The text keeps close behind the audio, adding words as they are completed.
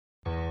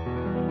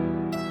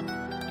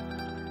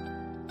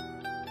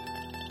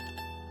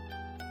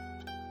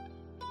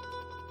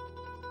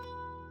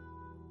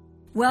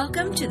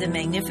Welcome to the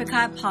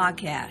Magnificat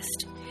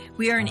podcast.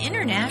 We are an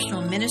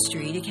international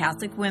ministry to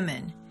Catholic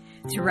women.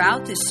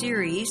 Throughout this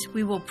series,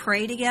 we will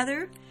pray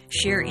together,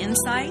 share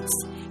insights,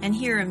 and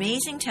hear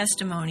amazing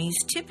testimonies,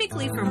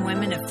 typically from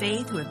women of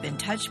faith who have been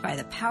touched by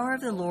the power of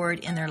the Lord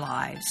in their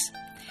lives.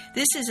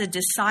 This is a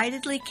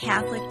decidedly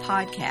Catholic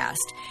podcast,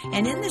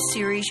 and in this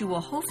series you will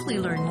hopefully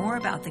learn more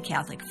about the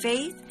Catholic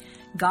faith,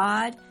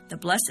 God, the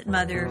Blessed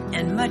Mother,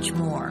 and much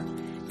more.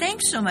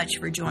 Thanks so much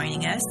for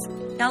joining us.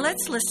 Now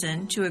let's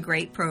listen to a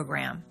great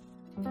program.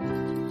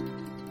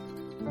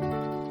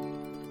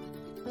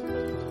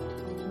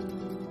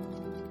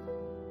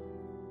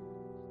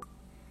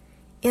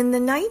 In the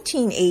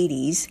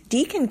 1980s,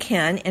 Deacon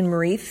Ken and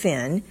Marie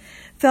Finn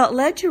felt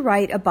led to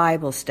write a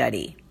Bible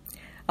study.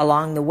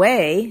 Along the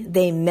way,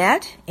 they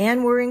met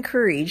and were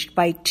encouraged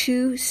by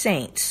two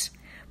saints,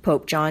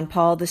 Pope John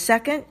Paul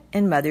II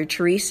and Mother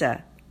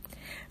Teresa.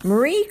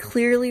 Marie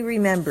clearly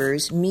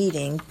remembers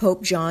meeting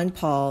Pope John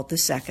Paul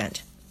II.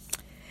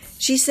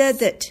 She said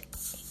that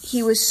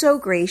he was so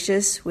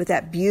gracious with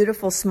that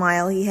beautiful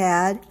smile he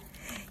had,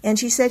 and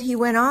she said he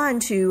went on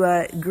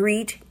to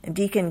greet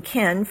Deacon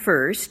Ken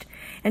first,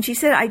 and she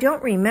said, I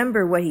don't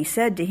remember what he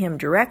said to him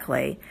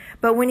directly,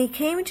 but when he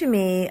came to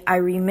me, I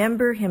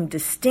remember him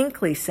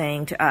distinctly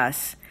saying to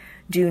us,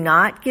 do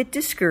not get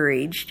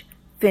discouraged,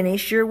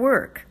 finish your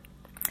work.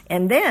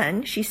 And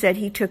then, she said,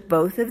 he took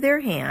both of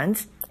their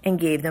hands and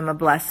gave them a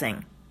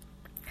blessing.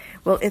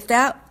 Well, if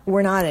that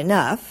were not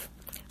enough,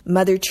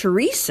 Mother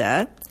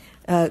Teresa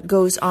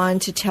goes on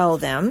to tell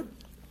them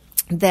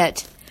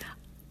that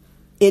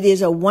it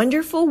is a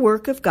wonderful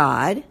work of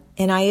God,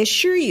 and I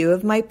assure you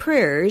of my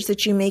prayers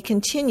that you may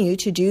continue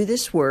to do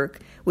this work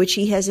which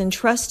He has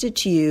entrusted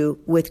to you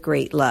with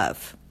great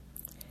love.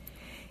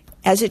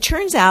 As it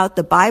turns out,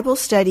 the Bible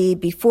study,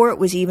 before it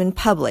was even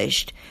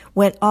published,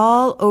 went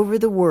all over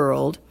the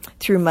world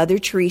through Mother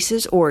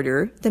Teresa's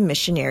order, the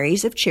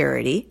Missionaries of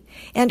Charity,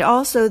 and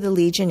also the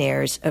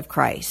Legionnaires of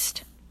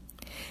Christ.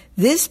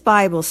 This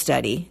Bible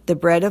study, The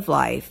Bread of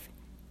Life,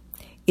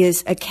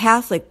 is a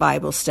Catholic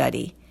Bible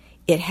study.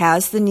 It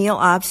has the Nihil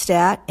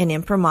Obstat and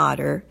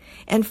Imprimatur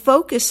and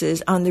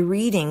focuses on the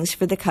readings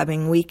for the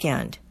coming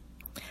weekend.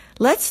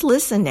 Let's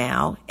listen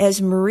now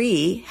as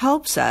Marie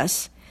helps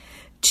us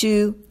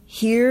to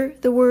hear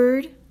the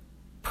Word,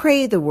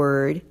 pray the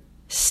Word,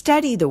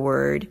 study the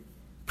Word,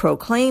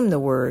 proclaim the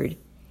Word,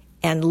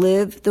 and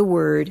live the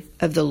Word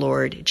of the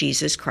Lord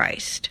Jesus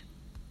Christ.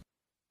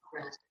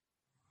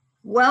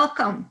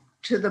 Welcome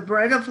to the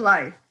Bread of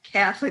Life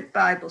Catholic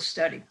Bible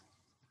Study.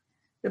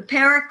 The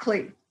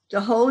Paraclete,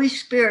 the Holy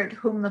Spirit,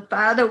 whom the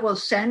Father will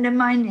send in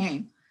my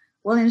name,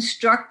 will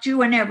instruct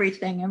you in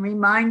everything and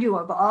remind you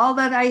of all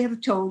that I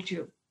have told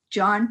you.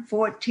 John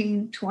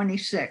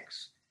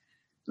 14:26.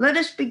 Let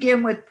us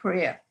begin with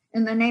prayer.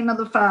 In the name of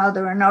the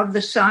Father, and of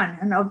the Son,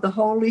 and of the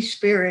Holy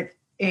Spirit.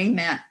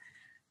 Amen.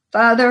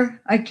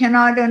 Father, I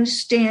cannot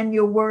understand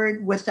your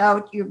word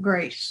without your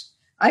grace.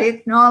 I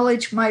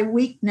acknowledge my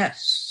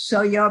weakness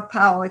so your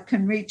power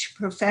can reach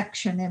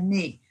perfection in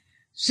me.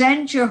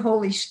 Send your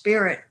Holy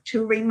Spirit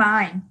to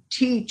remind,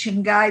 teach,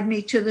 and guide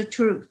me to the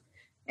truth.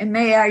 And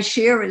may I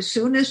share as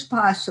soon as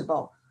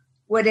possible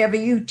whatever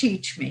you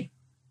teach me.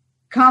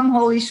 Come,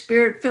 Holy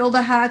Spirit, fill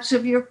the hearts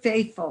of your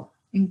faithful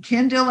and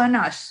kindle in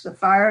us the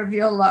fire of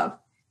your love.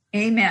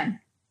 Amen.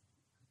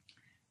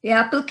 The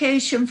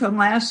application from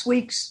last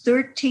week's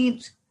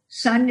 13th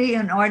Sunday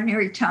in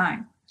Ordinary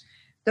Time.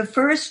 The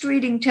first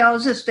reading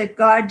tells us that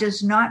God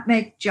does not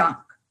make junk.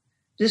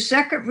 The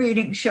second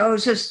reading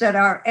shows us that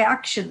our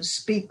actions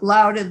speak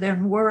louder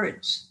than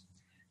words.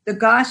 The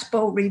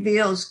gospel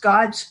reveals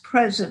God's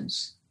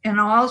presence in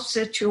all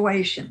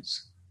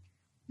situations.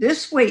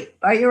 This week,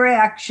 by your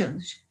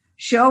actions,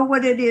 show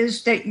what it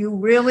is that you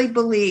really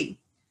believe.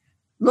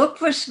 Look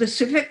for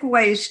specific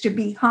ways to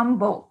be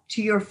humble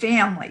to your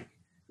family,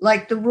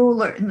 like the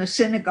ruler in the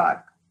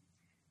synagogue.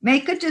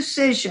 Make a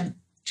decision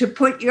to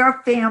put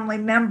your family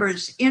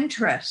members'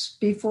 interests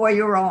before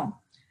your own.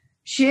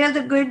 Share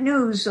the good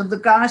news of the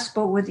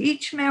gospel with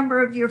each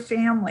member of your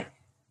family.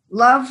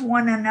 Love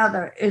one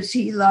another as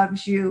He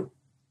loves you.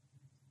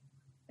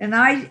 And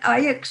I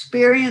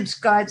experience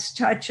God's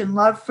touch and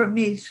love for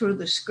me through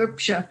the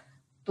scripture,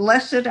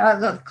 blessed are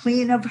the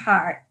clean of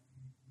heart,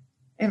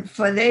 and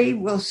for they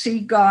will see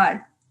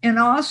God. And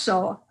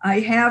also,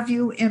 I have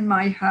you in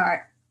my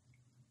heart,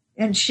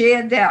 and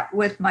shared that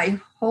with my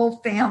whole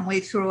family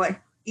through an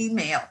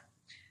email.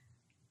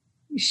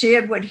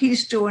 Shared what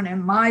He's doing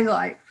in my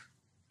life.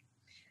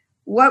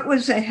 What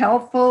was a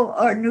helpful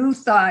or new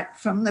thought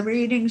from the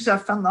readings or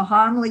from the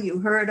homily you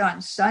heard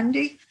on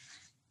Sunday?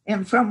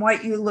 And from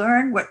what you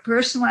learned, what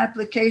personal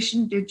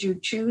application did you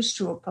choose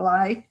to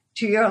apply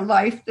to your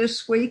life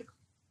this week?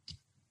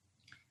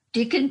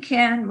 Deacon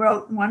Ken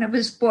wrote in one of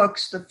his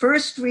books, the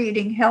first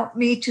reading helped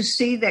me to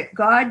see that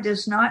God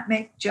does not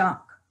make junk.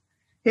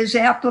 His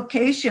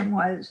application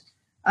was,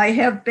 I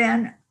have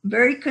been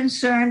very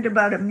concerned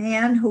about a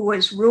man who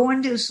has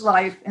ruined his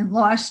life and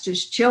lost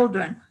his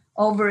children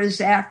over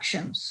his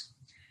actions.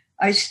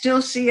 I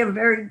still see a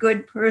very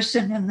good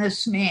person in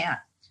this man.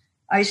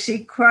 I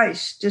see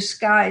Christ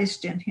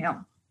disguised in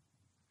him.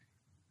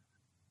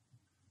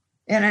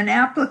 In an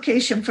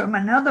application from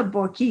another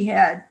book he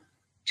had,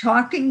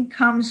 talking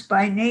comes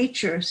by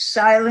nature,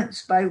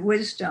 silence by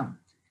wisdom.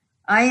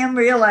 I am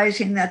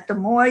realizing that the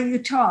more you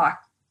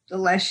talk, the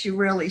less you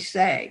really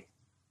say.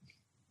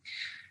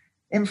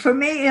 And for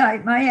me,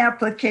 my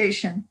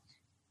application,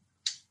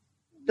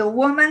 the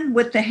woman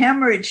with the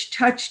hemorrhage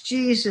touched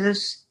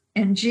Jesus,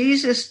 and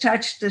Jesus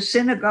touched the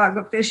synagogue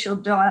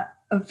official's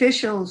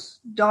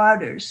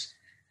daughter's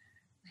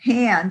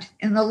hand,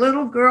 and the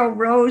little girl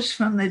rose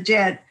from the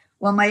dead.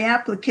 Well, my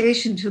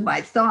application to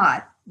my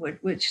thought,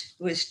 which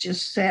was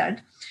just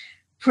said,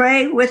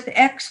 pray with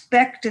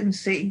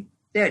expectancy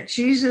that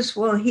Jesus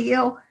will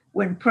heal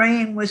when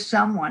praying with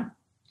someone.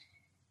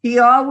 He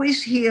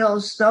always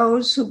heals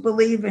those who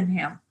believe in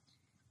him.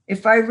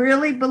 If I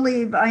really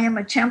believe I am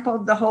a temple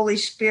of the Holy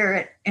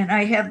Spirit and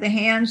I have the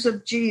hands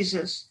of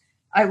Jesus,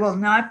 I will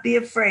not be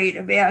afraid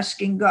of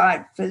asking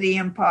God for the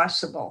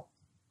impossible.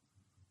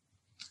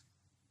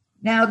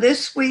 Now,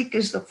 this week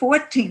is the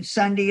 14th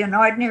Sunday in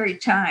Ordinary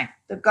Time.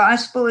 The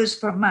Gospel is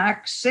from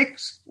Mark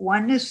 6,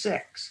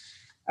 1-6,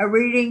 a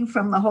reading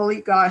from the Holy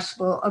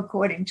Gospel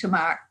according to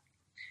Mark.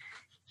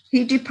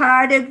 He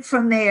departed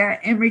from there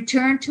and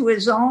returned to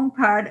his own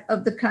part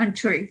of the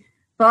country,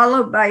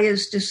 followed by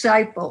his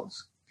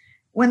disciples.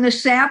 When the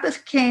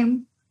Sabbath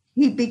came,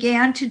 he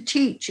began to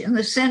teach in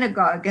the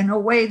synagogue in a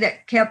way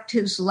that kept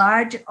his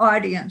large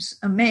audience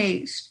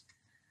amazed.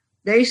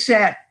 They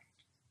said,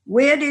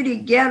 "Where did he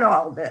get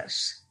all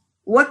this?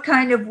 What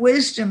kind of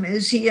wisdom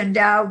is he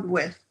endowed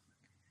with?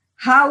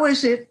 How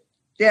is it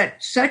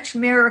that such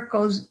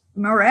miraculous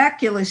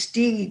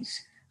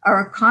deeds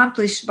are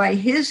accomplished by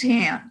his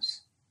hands?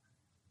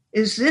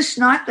 Is this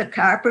not the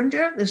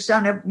carpenter, the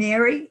son of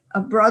Mary,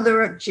 a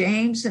brother of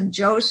James and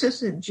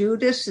Joseph and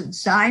Judas and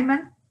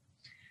Simon?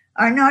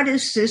 Are not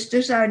his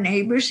sisters our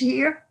neighbors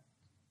here?"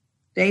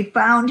 They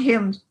found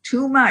him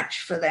too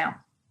much for them.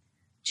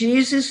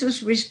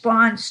 Jesus'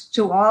 response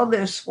to all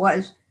this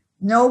was,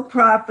 "No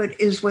prophet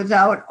is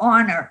without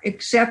honor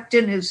except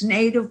in his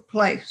native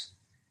place,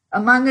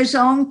 among his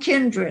own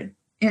kindred,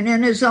 and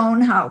in his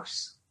own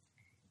house."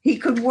 He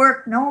could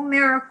work no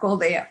miracle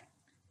there,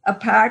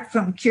 apart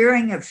from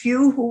curing a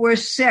few who were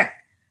sick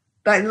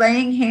by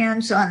laying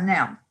hands on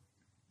them.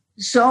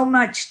 So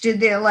much did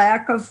their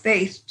lack of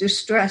faith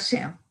distress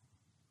him.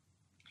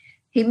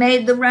 He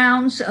made the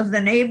rounds of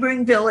the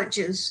neighboring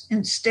villages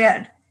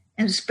instead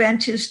and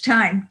spent his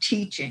time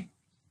teaching.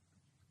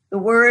 The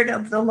word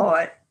of the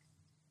Lord.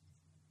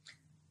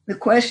 The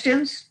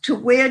questions: to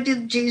where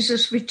did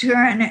Jesus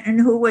return and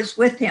who was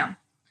with him?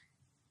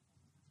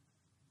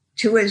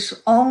 To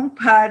his own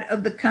part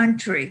of the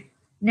country,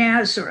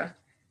 Nazareth,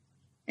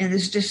 and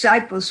his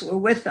disciples were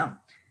with him.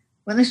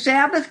 When the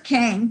Sabbath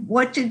came,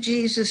 what did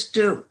Jesus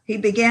do? He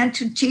began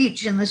to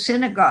teach in the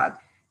synagogue.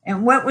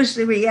 And what was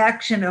the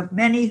reaction of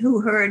many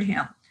who heard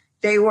him?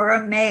 They were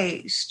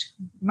amazed.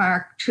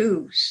 Mark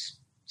 2,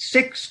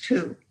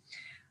 6-2.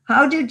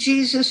 How did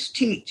Jesus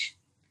teach?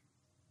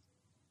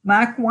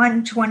 Mark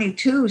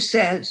 1:22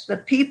 says, the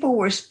people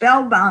were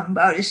spellbound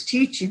about his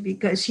teaching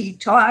because he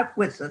taught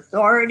with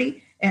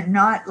authority and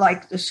not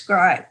like the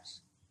scribes.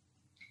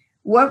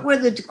 What were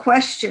the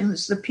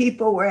questions the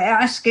people were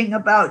asking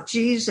about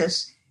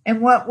Jesus,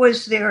 and what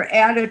was their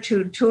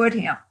attitude toward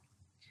him?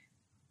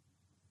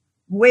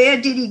 Where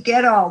did he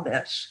get all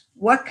this?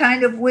 What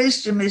kind of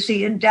wisdom is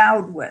he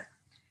endowed with?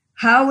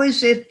 How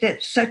is it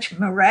that such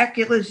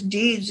miraculous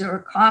deeds are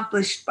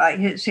accomplished by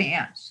his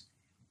hands?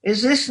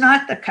 Is this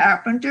not the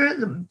carpenter,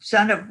 the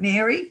son of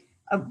Mary,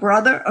 a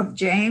brother of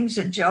James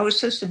and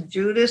Joseph and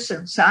Judas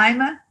and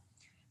Simon?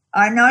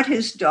 Are not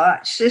his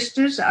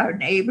sisters our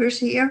neighbors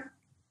here?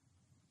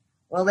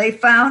 Well, they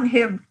found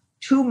him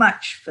too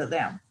much for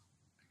them.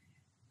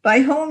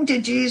 By whom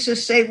did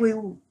Jesus say we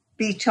will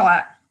be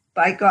taught?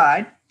 By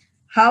God.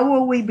 How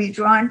will we be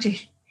drawn to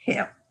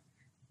him?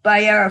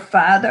 By our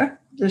Father,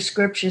 the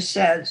scripture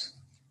says.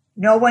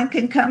 No one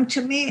can come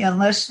to me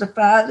unless the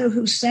Father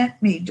who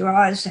sent me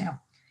draws him.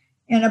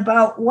 And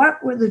about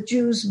what were the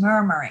Jews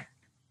murmuring?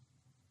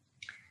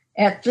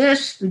 At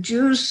this, the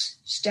Jews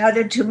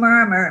started to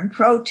murmur and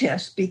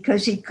protest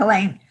because he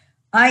claimed,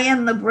 "I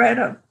am the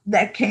bread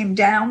that came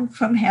down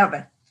from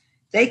heaven."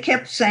 They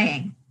kept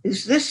saying,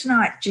 "Is this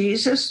not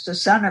Jesus, the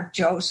son of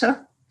Joseph?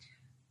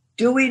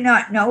 Do we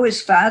not know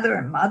his father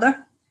and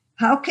mother?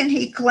 How can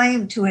he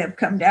claim to have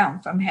come down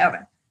from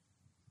heaven?"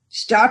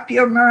 "Stop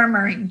your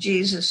murmuring,"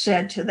 Jesus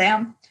said to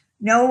them.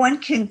 "No one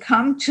can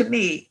come to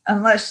me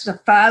unless the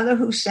Father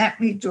who sent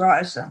me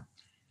draws them.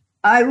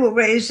 I will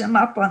raise them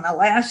up on the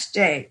last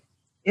day.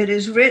 It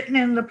is written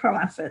in the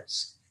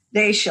prophets,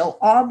 they shall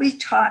all be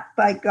taught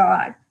by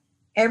God.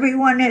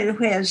 Everyone who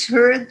has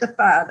heard the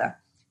Father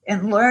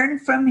and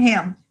learned from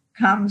him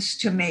comes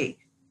to me."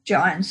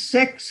 John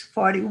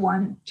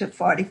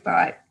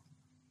 6:41-45.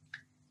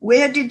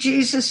 Where did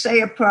Jesus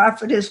say a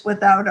prophet is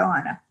without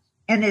honor?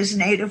 In his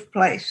native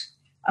place.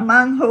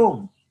 Among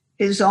whom?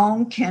 His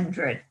own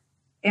kindred.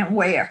 And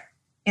where?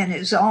 In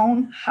his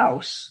own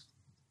house.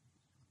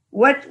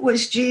 What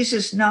was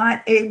Jesus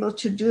not able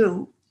to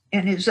do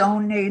in his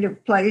own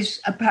native place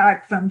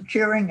apart from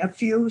curing a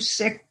few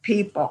sick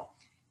people?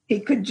 He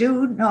could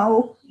do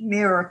no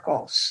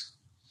miracles.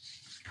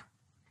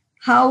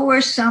 How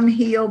were some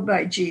healed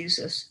by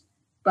Jesus?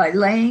 By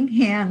laying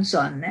hands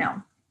on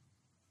them.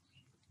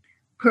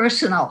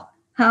 Personal.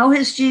 How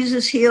has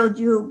Jesus healed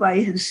you? By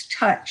his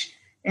touch.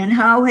 And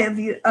how have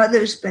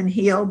others been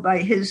healed by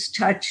his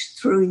touch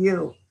through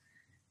you?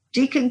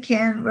 Deacon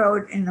Ken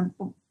wrote in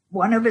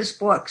one of his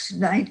books,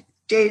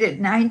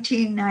 dated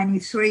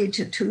 1993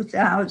 to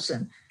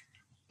 2000,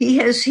 he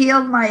has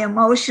healed my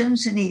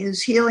emotions and he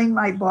is healing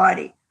my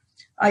body.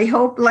 I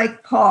hope,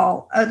 like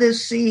Paul,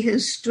 others see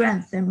his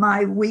strength in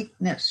my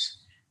weakness.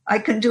 I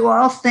can do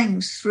all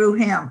things through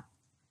him.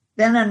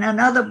 Then in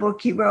another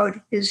book he wrote,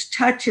 his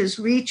touch has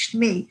reached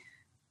me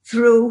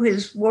through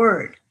his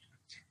word,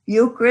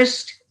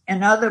 Eucharist,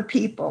 and other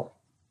people.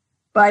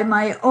 By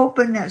my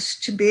openness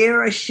to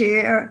bear a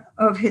share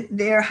of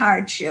their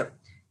hardship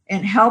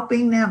and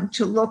helping them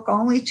to look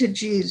only to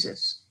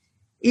Jesus,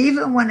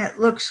 even when it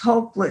looks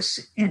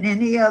hopeless in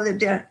any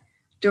other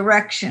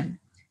direction.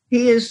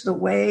 He is the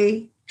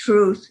way,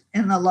 truth,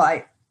 and the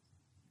life.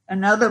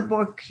 Another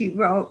book he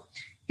wrote,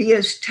 he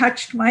has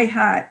touched my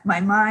heart,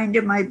 my mind,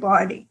 and my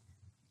body.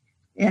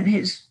 And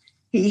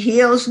he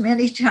heals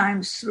many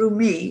times through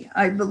me.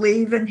 I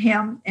believe in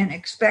him and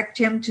expect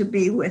him to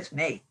be with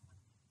me.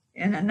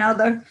 And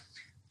another,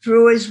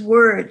 through his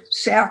word,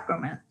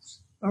 sacraments,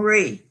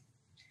 Marie,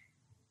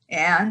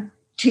 and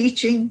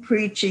teaching,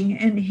 preaching,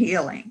 and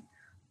healing.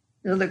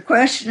 So the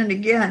question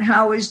again,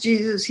 how has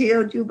Jesus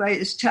healed you by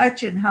his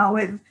touch, and how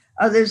have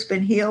others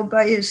been healed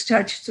by his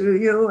touch through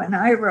you? And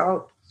I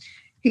wrote,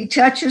 he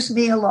touches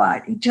me a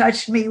lot. He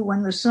touched me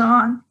when the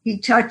song, He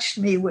Touched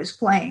Me, was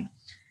playing.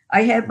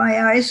 I had my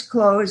eyes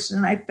closed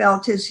and I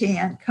felt his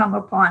hand come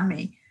upon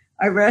me.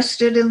 I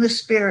rested in the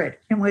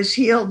spirit and was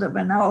healed of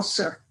an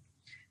ulcer.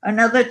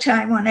 Another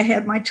time when I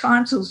had my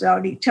tonsils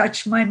out, he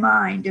touched my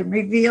mind and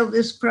revealed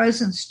his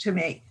presence to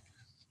me.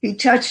 He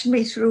touched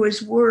me through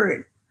his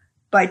word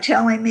by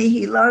telling me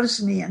he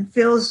loves me and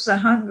fills the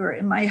hunger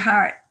in my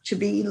heart to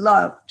be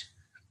loved.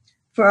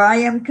 For I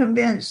am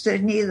convinced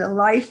that neither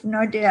life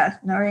nor death,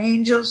 nor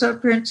angels or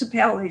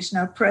principalities,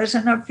 nor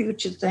present or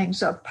future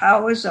things, or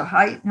powers or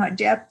height, nor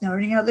depth, nor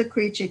any other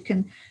creature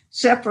can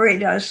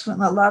separate us from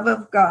the love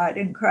of God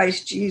in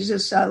Christ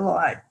Jesus our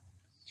Lord.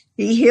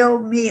 He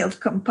healed me of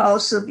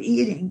compulsive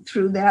eating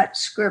through that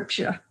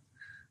scripture,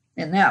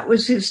 and that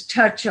was his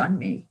touch on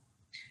me.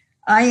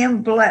 I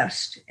am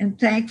blessed and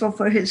thankful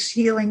for his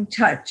healing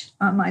touch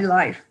on my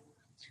life.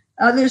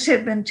 Others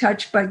have been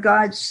touched by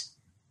God's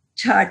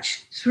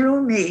touch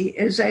through me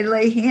as I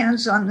lay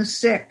hands on the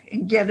sick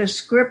and get a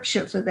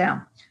scripture for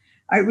them.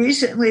 I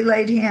recently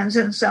laid hands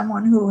on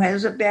someone who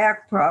has a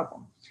back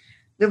problem.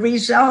 The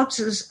results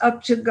is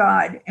up to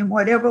God in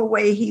whatever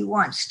way he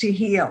wants to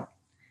heal.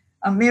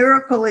 A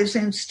miracle is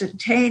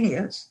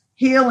instantaneous.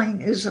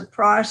 Healing is a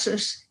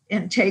process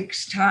and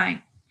takes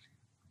time.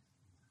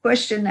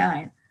 Question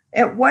 9.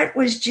 At what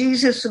was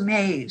Jesus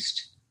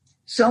amazed?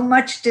 So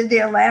much did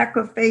their lack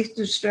of faith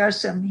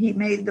distress him, he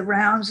made the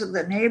rounds of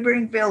the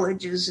neighboring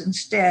villages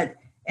instead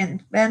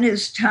and spent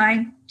his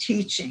time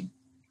teaching.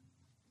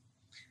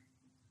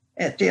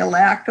 At their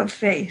lack of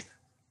faith.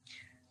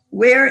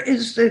 Where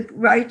is the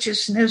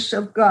righteousness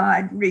of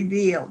God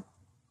revealed?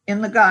 In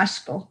the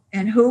gospel.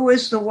 And who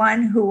is the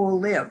one who will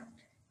live?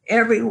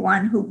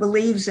 Everyone who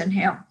believes in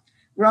him.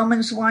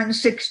 Romans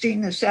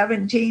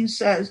 1:16-17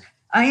 says,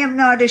 I am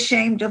not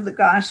ashamed of the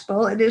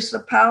gospel. It is the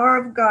power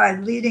of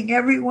God leading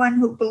everyone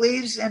who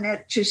believes in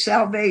it to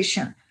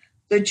salvation,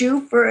 the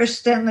Jew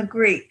first, then the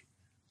Greek.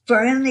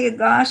 For in the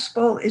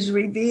gospel is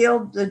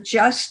revealed the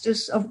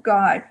justice of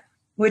God,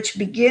 which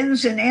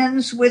begins and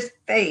ends with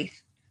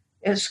faith.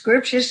 As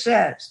scripture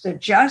says, the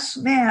just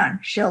man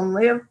shall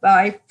live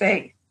by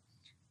faith.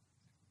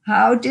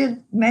 How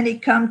did many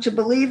come to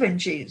believe in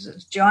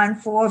Jesus? John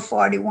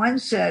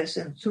 4:41 says,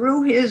 and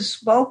through his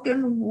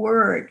spoken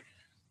word,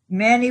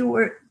 many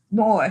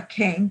more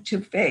came to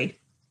faith.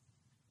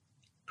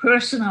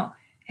 Personal.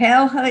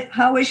 How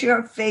has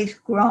your faith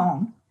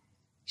grown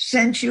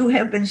since you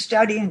have been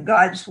studying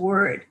God's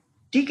word?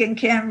 Deacon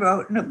Ken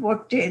wrote in a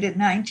book dated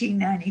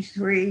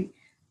 1993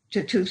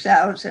 to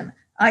 2000,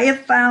 I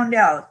have found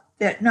out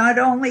that not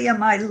only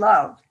am I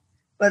loved,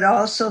 but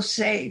also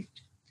saved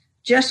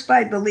just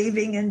by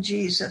believing in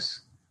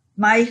Jesus.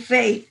 My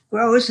faith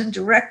grows in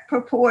direct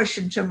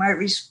proportion to my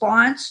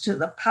response to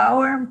the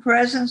power and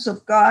presence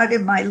of God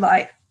in my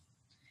life.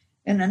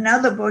 In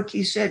another book,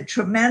 he said,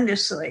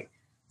 tremendously.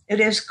 It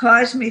has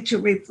caused me to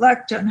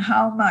reflect on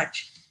how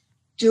much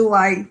do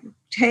I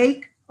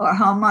take or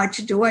how much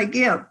do I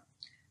give.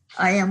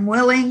 I am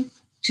willing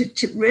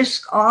to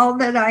risk all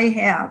that I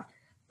have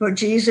for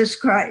Jesus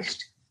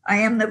Christ. I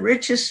am the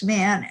richest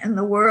man in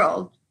the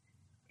world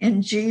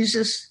in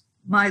Jesus,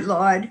 my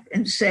Lord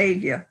and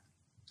Savior.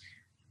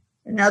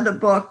 Another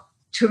book,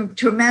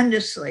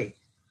 tremendously.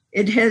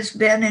 It has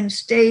been in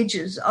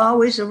stages,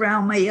 always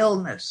around my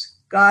illness.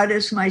 God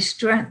is my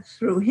strength.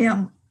 Through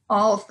him,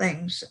 all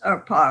things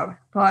are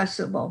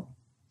possible.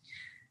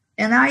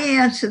 And I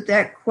answered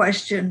that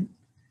question.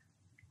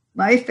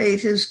 My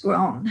faith has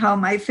grown, how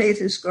my faith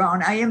has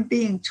grown. I am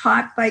being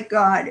taught by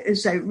God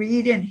as I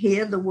read and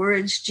hear the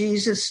words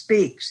Jesus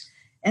speaks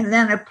and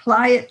then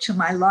apply it to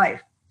my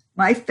life.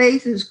 My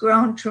faith has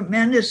grown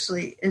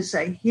tremendously as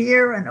I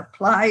hear and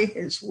apply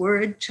his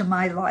word to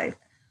my life.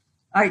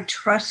 I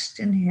trust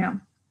in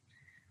him.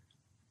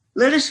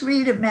 Let us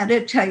read and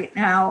meditate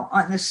now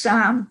on the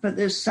Psalm for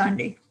this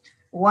Sunday,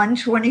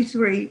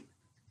 123,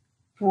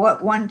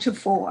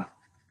 1-4.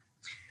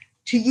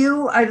 To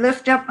you I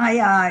lift up my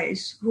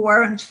eyes, who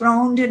are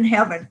enthroned in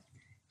heaven.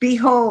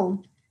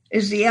 Behold,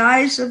 as the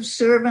eyes of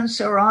servants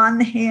are on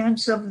the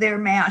hands of their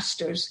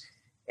masters,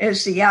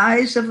 as the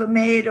eyes of a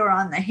maid are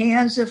on the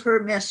hands of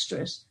her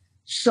mistress,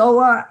 so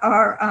are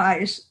our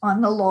eyes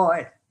on the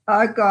Lord,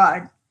 our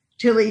God,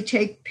 till he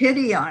take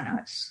pity on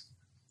us.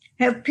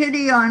 Have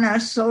pity on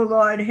us, O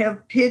Lord,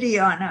 have pity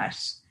on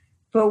us,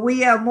 for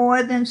we are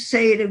more than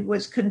sated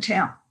with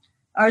contempt.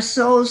 Our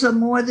souls are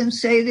more than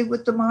sated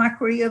with the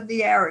mockery of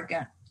the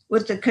arrogant,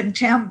 with the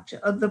contempt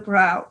of the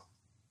proud.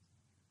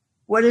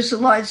 What is the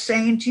Lord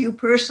saying to you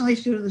personally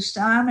through the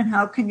Psalm, and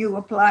how can you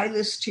apply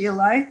this to your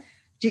life?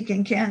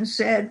 Deacon Ken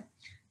said,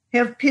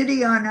 have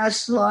pity on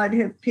us, Lord,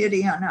 have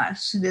pity on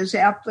us. In his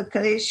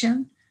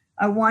application,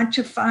 I want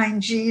to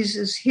find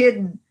Jesus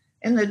hidden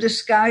in the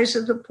disguise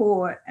of the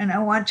poor, and I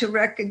want to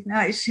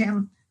recognize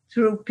him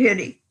through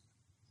pity.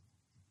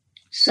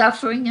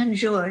 Suffering and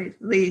joy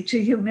lead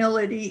to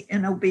humility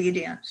and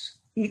obedience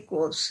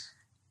equals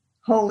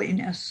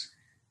holiness.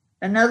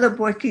 Another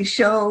book, he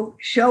show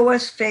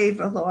us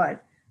favor, Lord,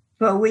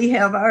 for we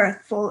have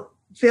our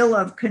fill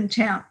of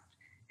contempt.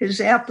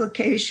 His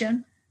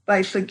application,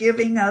 by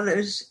forgiving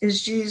others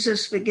as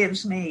Jesus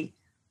forgives me.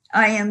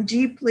 I am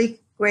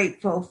deeply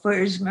grateful for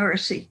his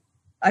mercy.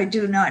 I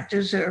do not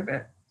deserve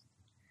it.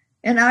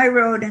 And I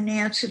wrote an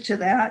answer to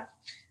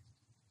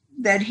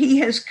that he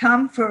has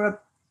come for a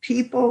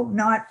people,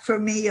 not for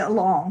me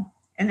alone.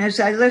 And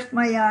as I lift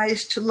my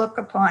eyes to look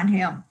upon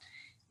him,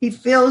 he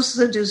fills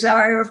the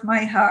desire of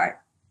my heart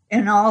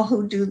and all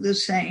who do the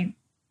same.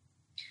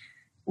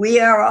 We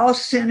are all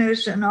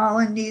sinners and all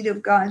in need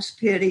of God's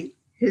pity,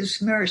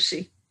 his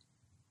mercy.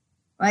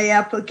 My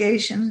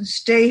application,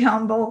 stay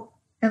humble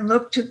and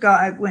look to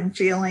God when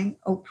feeling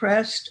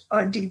oppressed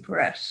or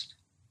depressed.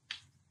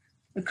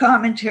 The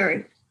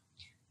commentary.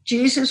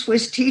 Jesus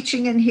was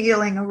teaching and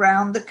healing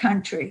around the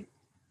country,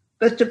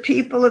 but the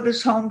people of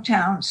his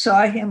hometown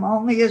saw him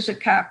only as a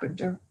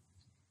carpenter.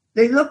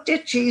 They looked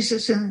at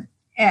Jesus and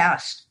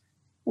asked,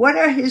 what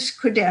are his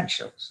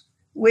credentials?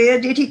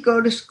 Where did he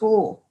go to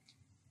school?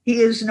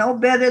 He is no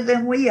better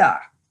than we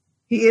are.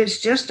 He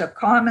is just a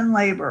common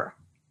laborer.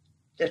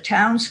 The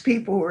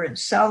townspeople were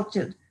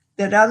insulted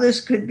that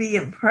others could be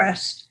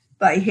impressed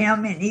by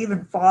him and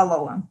even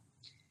follow him.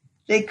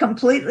 They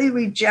completely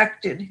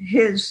rejected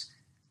his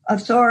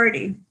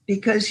authority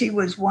because he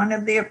was one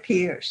of their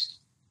peers.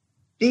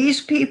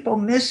 These people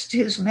missed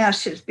his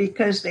message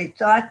because they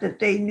thought that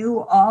they knew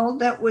all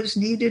that was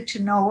needed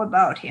to know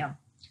about him.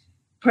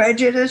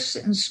 Prejudice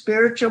and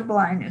spiritual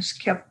blindness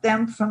kept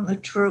them from the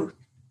truth.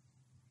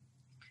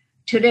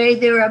 Today,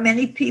 there are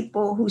many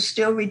people who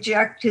still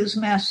reject his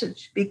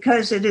message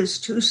because it is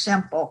too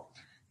simple,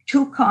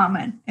 too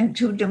common, and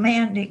too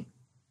demanding.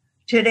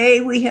 Today,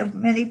 we have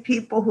many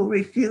people who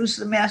refuse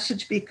the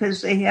message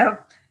because they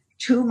have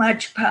too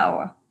much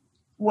power,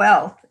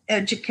 wealth,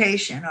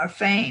 education, or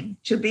fame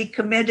to be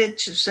committed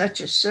to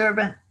such a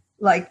servant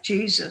like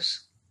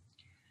Jesus.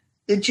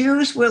 The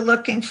Jews were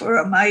looking for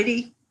a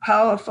mighty,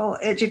 powerful,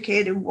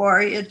 educated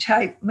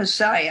warrior-type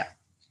Messiah.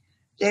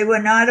 They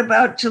were not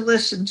about to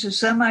listen to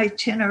some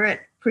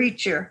itinerant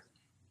preacher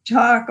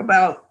talk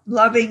about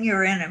loving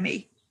your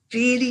enemy,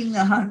 feeding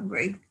the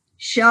hungry,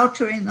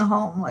 sheltering the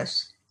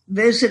homeless,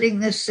 visiting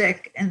the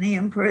sick and the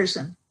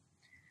imprisoned.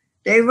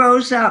 They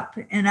rose up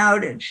in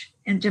outrage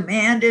and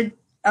demanded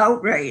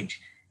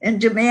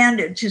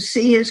to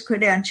see his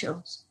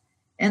credentials.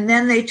 And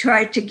then they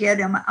tried to get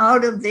him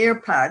out of their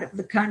part of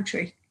the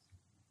country.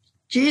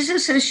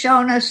 Jesus has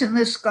shown us in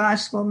this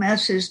gospel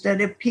message that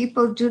if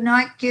people do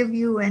not give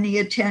you any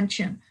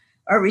attention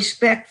or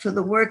respect for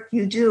the work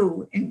you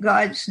do in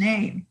God's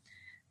name,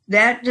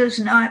 that does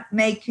not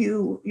make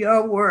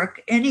your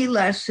work any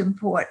less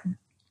important.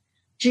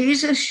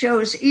 Jesus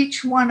shows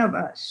each one of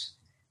us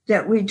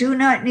that we do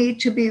not need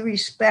to be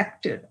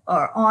respected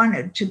or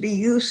honored to be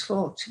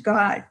useful to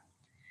God.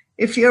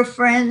 If your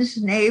friends,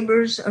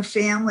 neighbors, or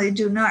family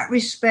do not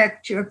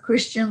respect your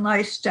Christian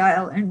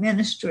lifestyle and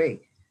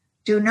ministry,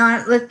 do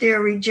not let their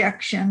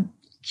rejection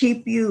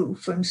keep you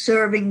from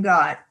serving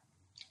God.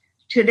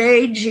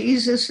 Today,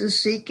 Jesus is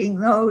seeking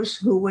those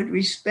who would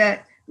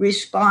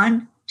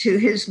respond to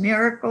his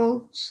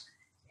miracles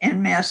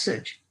and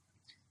message.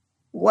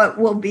 What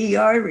will be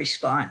your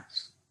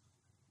response?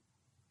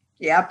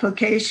 The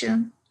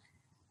application.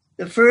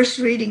 The first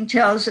reading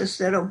tells us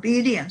that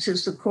obedience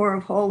is the core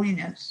of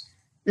holiness.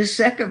 The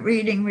second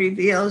reading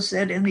reveals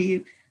that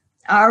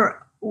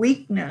our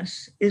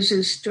weakness is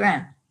his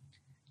strength.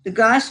 The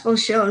gospel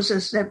shows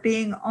us that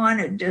being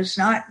honored does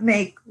not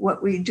make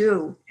what we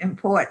do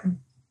important.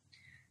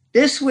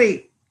 This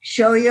week,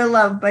 show your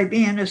love by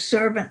being a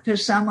servant to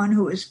someone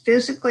who is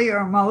physically or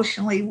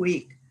emotionally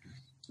weak.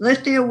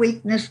 Let their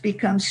weakness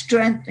become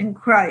strength in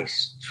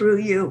Christ through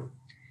you.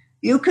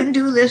 You can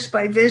do this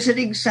by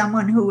visiting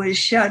someone who is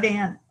shut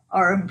in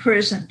or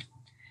imprisoned.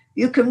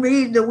 You can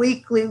read the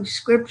weekly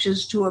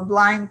scriptures to a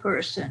blind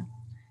person.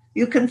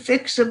 You can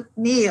fix a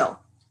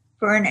meal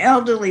for an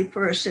elderly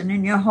person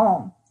in your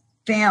home,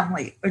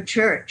 family, or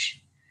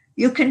church.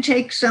 You can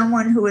take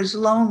someone who is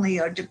lonely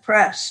or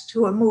depressed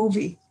to a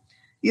movie.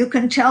 You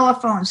can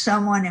telephone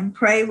someone and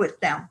pray with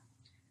them.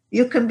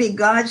 You can be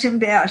God's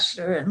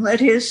ambassador and let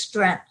his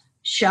strength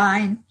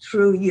shine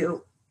through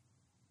you.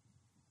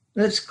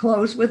 Let's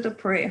close with a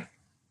prayer.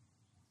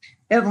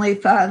 Heavenly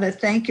Father,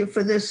 thank you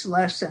for this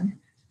lesson.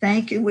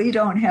 Thank you. We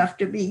don't have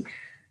to be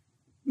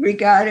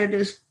regarded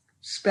as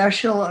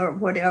special or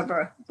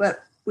whatever,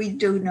 but we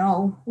do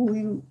know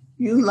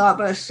you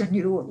love us and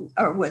you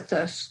are with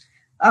us.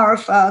 Our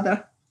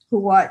Father,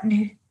 who art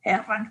in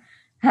heaven,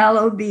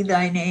 hallowed be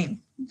thy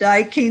name.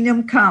 Thy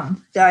kingdom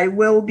come, thy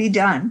will be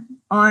done,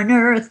 on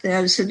earth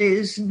as it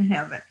is in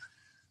heaven.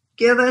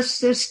 Give us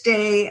this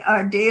day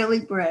our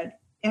daily bread,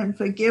 and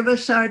forgive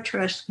us our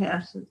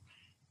trespasses,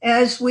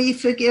 as we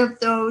forgive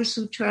those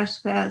who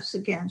trespass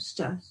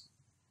against us.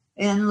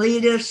 And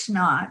lead us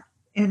not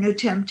into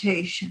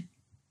temptation,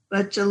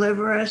 but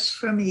deliver us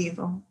from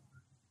evil.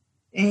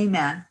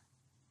 Amen.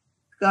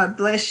 God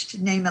bless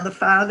in the name of the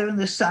Father, and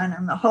the Son,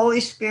 and the Holy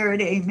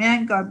Spirit.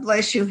 Amen. God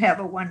bless you. Have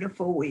a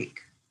wonderful week.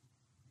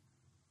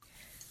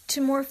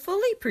 To more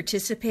fully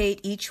participate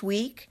each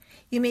week,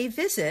 you may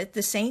visit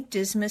the St.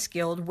 Dismas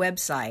Guild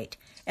website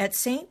at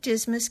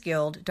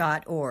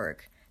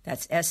stdismasguild.org.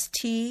 That's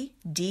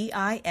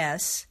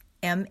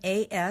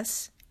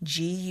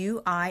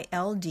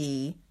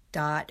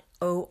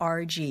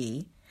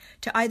stdismasguild.org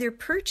to either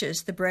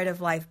purchase the Bread of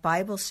Life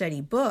Bible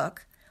Study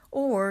book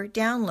or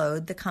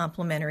download the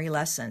complimentary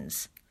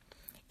lessons.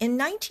 In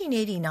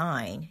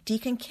 1989,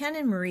 Deacon Ken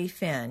and Marie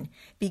Finn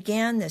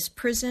began this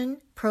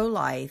prison,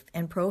 pro-life,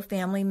 and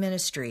pro-family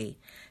ministry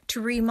to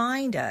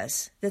remind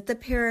us that the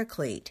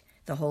Paraclete,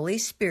 the Holy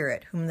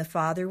Spirit, whom the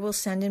Father will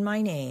send in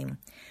my name,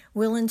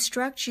 will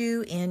instruct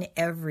you in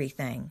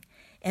everything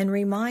and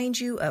remind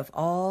you of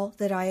all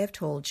that I have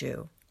told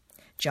you.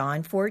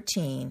 John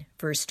 14,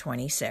 verse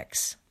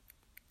 26.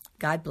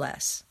 God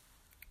bless.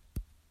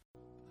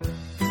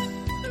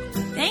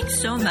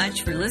 Thanks so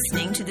much for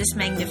listening to this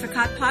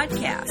Magnificat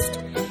podcast.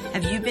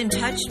 Have you been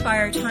touched by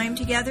our time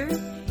together?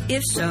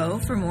 If so,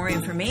 for more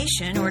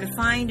information or to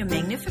find a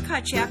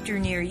Magnificat chapter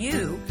near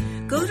you,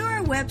 go to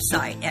our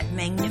website at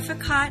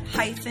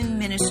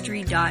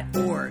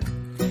magnificat-ministry.org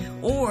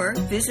or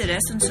visit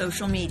us on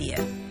social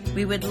media.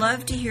 We would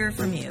love to hear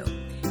from you.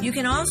 You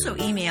can also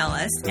email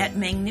us at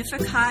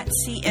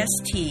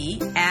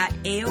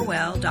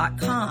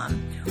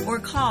magnificatcst@aol.com or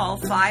call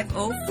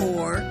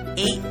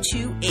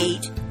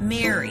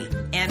 504-828-MARY,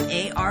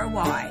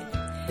 M-A-R-Y.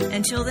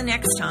 Until the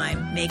next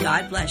time, may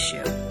God bless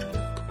you.